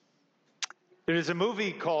There is a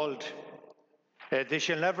movie called They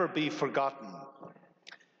Shall Never Be Forgotten,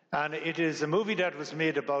 and it is a movie that was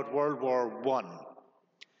made about World War I.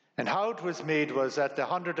 And how it was made was at the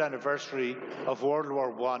 100th anniversary of World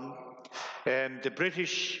War I, the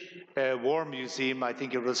British War Museum, I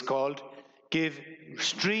think it was called, gave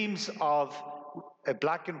streams of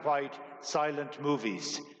black and white silent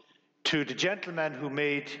movies to the gentleman who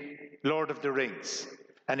made Lord of the Rings.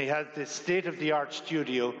 And he had this state-of-the-art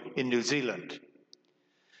studio in New Zealand.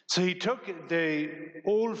 So he took the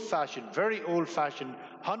old-fashioned, very old-fashioned,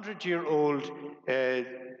 100-year-old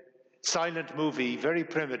silent movie, very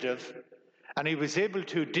primitive, and he was able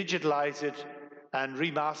to digitalize it and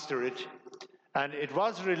remaster it. And it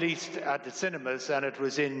was released at the cinemas, and it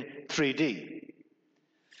was in 3D.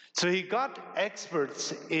 So he got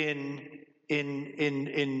experts in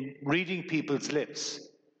reading people's lips.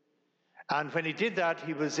 And when he did that,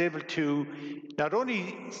 he was able to not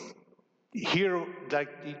only hear, like,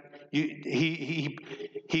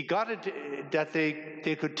 he got it that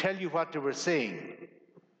they could tell you what they were saying,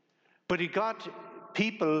 but he got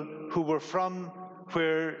people who were from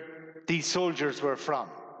where these soldiers were from.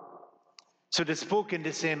 So they spoke in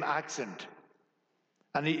the same accent.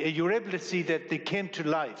 And you were able to see that they came to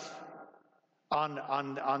life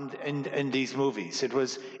in these movies. It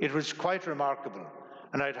was quite remarkable.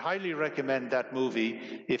 And I'd highly recommend that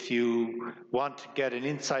movie if you want to get an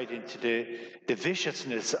insight into the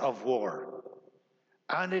viciousness of war.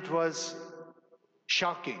 And it was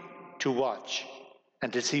shocking to watch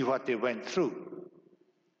and to see what they went through.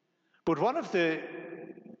 But one of the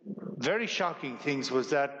very shocking things was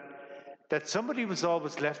that somebody was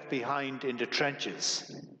always left behind in the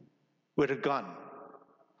trenches with a gun.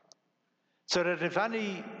 So that if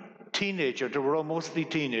any teenager, there were mostly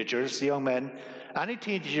teenagers, young men, any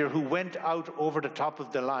teenager who went out over the top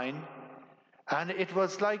of the line, and it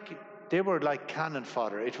was like, they were like cannon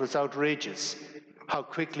fodder. It was outrageous how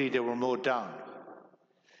quickly they were mowed down.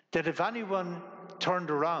 That if anyone turned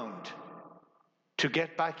around to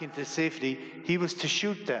get back into safety, he was to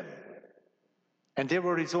shoot them. And they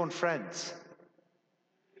were his own friends.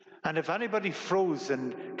 And if anybody froze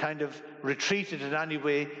and kind of retreated in any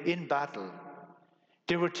way in battle,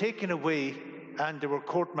 they were taken away and they were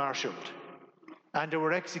court-martialed. And they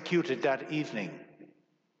were executed that evening.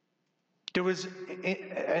 There was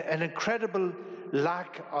an incredible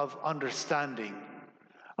lack of understanding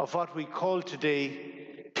of what we call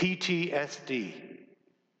today PTSD,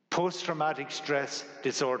 post-traumatic stress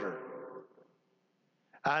disorder.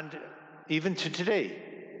 And even to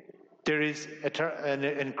today, there is an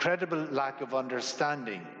incredible lack of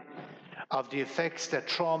understanding of the effects that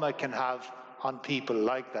trauma can have on people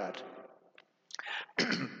like that.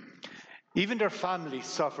 Even their families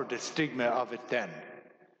suffered the stigma of it then.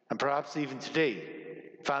 And perhaps even today,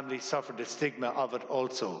 families suffer the stigma of it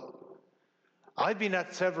also. I've been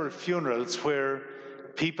at several funerals where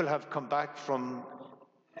people have come back from,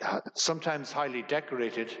 sometimes highly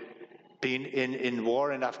decorated, being in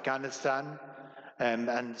war in Afghanistan,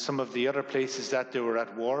 and some of the other places that they were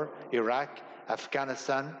at war, Iraq,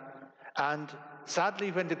 Afghanistan. And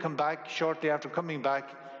sadly, when they come back, shortly after coming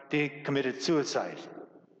back, they committed suicide.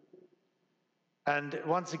 And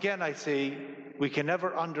once again, I say, we can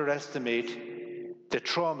never underestimate the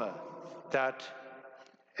trauma that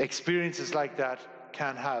experiences like that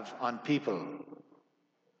can have on people.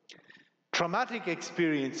 Traumatic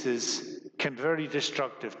experiences can be very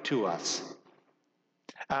destructive to us.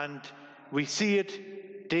 And we see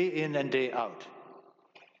it day in and day out.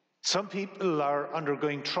 Some people are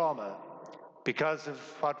undergoing trauma because of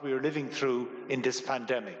what we are living through in this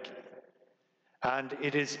pandemic. And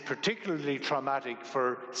it is particularly traumatic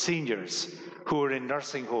for seniors who are in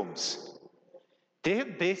nursing homes. They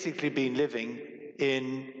have basically been living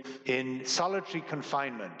in solitary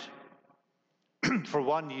confinement for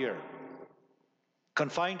 1 year,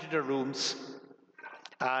 confined to their rooms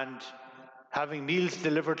and having meals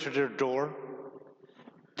delivered to their door.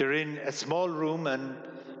 They're in a small room, and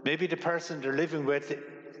maybe the person they're living with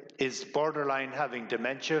is borderline having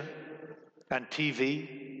dementia and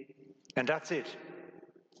TV, and that's it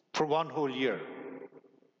for 1 whole year,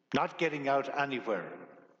 not getting out anywhere.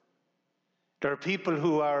 There are people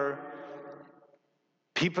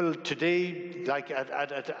today, like at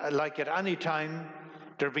any time,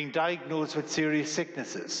 they're being diagnosed with serious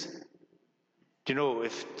sicknesses.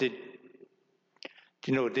 If the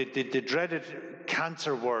dreaded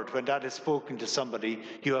cancer word, when that is spoken to somebody,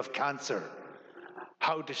 you have cancer,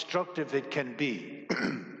 how destructive it can be.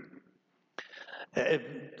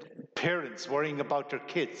 Parents worrying about their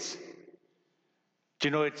kids.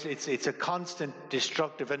 It's a constant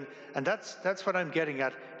destructive, and that's what I'm getting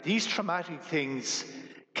at. these traumatic things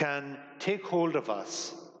can take hold of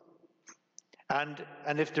us. And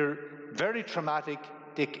if they're very traumatic,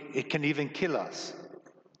 it can even kill us.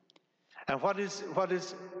 And what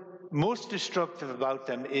is most destructive about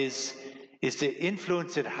them is the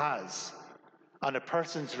influence it has on a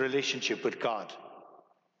person's relationship with God.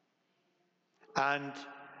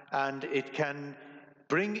 And it can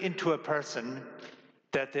bring into a person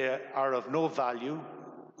that they are of no value,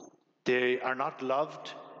 they are not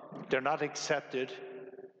loved, they're not accepted.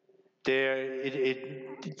 They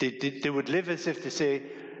would live as if to say,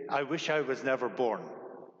 I wish I was never born.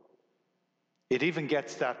 It even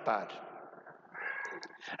gets that bad.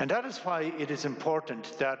 And that is why it is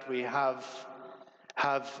important that we have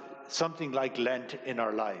something like Lent in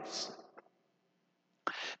our lives.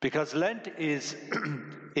 Because Lent is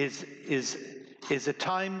a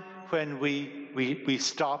time when we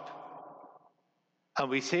stop and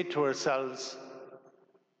we say to ourselves,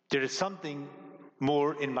 there is something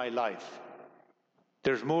more in my life.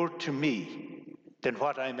 There's more to me than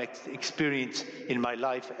what I'm experiencing in my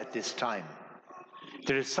life at this time.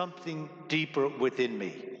 There is something deeper within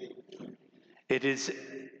me. It is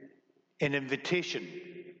an invitation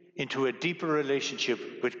into a deeper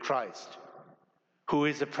relationship with Christ, who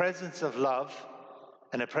is a presence of love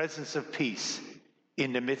and a presence of peace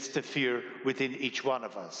in the midst of fear within each one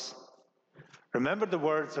of us. Remember the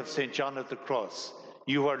words of St. John of the Cross.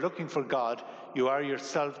 You are looking for God, you are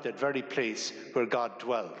yourself that very place where God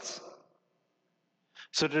dwells.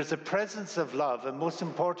 So there's a presence of love, and most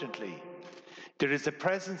importantly, there is a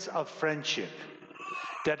presence of friendship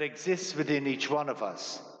that exists within each one of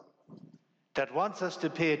us, that wants us to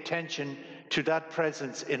pay attention to that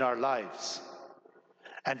presence in our lives,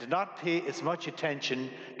 and not pay as much attention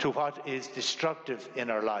to what is destructive in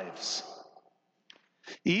our lives.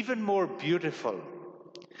 Even more beautiful,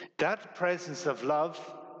 that presence of love,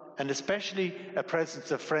 and especially a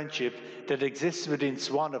presence of friendship that exists within each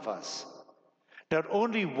one of us, not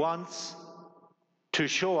only wants to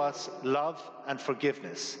show us love and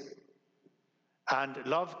forgiveness, and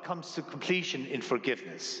love comes to completion in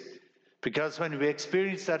forgiveness, because when we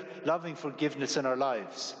experience that loving forgiveness in our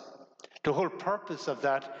lives, the whole purpose of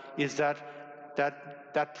that is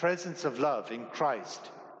that presence of love in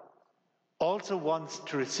Christ also wants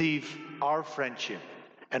to receive our friendship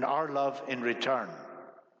and our love in return.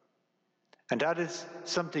 And that is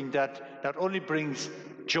something that not only brings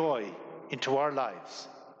joy into our lives,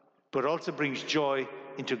 but also brings joy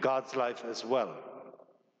into God's life as well.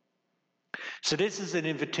 So this is an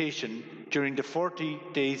invitation during the 40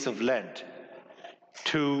 days of Lent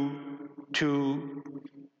to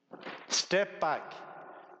step back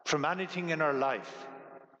from anything in our life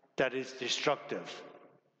that is destructive,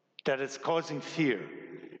 that is causing fear,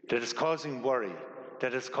 that is causing worry,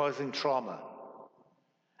 that is causing trauma,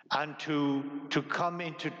 and to come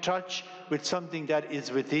into touch with something that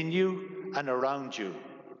is within you and around you,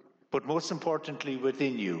 but most importantly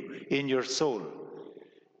within you, in your soul,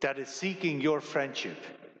 that is seeking your friendship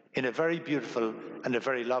in a very beautiful and a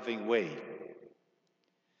very loving way.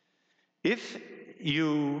 If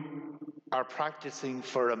you are practicing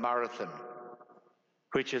for a marathon,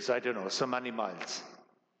 which is, I don't know, so many miles,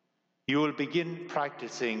 you will begin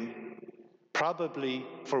practicing probably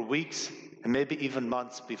for weeks and maybe even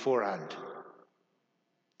months beforehand.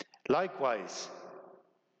 Likewise,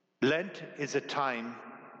 Lent is a time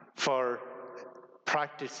for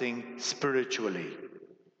practicing spiritually.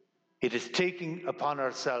 It is taking upon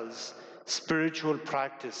ourselves spiritual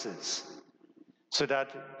practices so that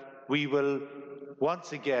we will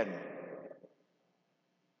once again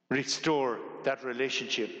restore that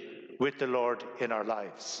relationship with the Lord in our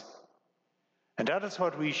lives. And that is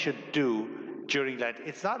what we should do during Lent.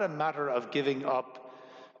 It's not a matter of giving up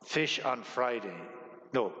fish on Friday.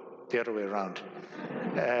 No, the other way around.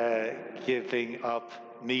 Giving up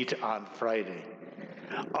meat on Friday.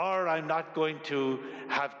 Or I'm not going to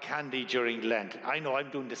have candy during Lent. I know I'm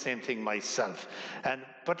doing the same thing myself.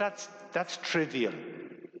 But that's trivial.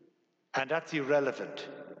 And that's irrelevant.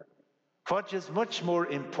 What is much more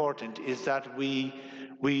important is that we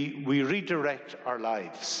redirect our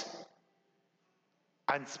lives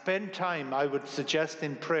and spend time, I would suggest,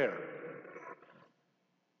 in prayer.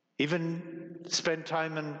 Even spend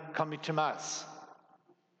time in coming to Mass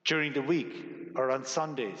during the week or on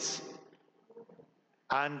Sundays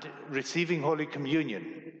and receiving Holy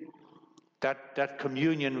Communion, that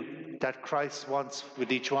communion that Christ wants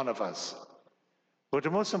with each one of us. But the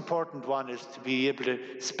most important one is to be able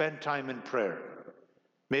to spend time in prayer,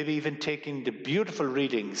 maybe even taking the beautiful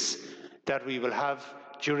readings that we will have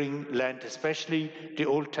during Lent, especially the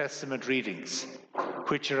Old Testament readings,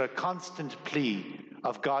 which are a constant plea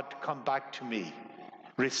of God to come back to me,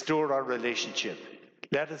 restore our relationship.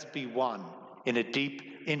 Let us be one in a deep,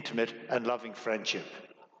 intimate, and loving friendship.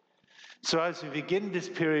 So as we begin this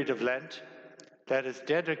period of Lent, let us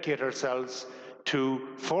dedicate ourselves to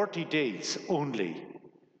 40 days only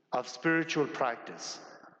of spiritual practice,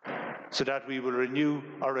 so that we will renew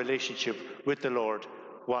our relationship with the Lord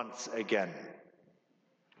once again.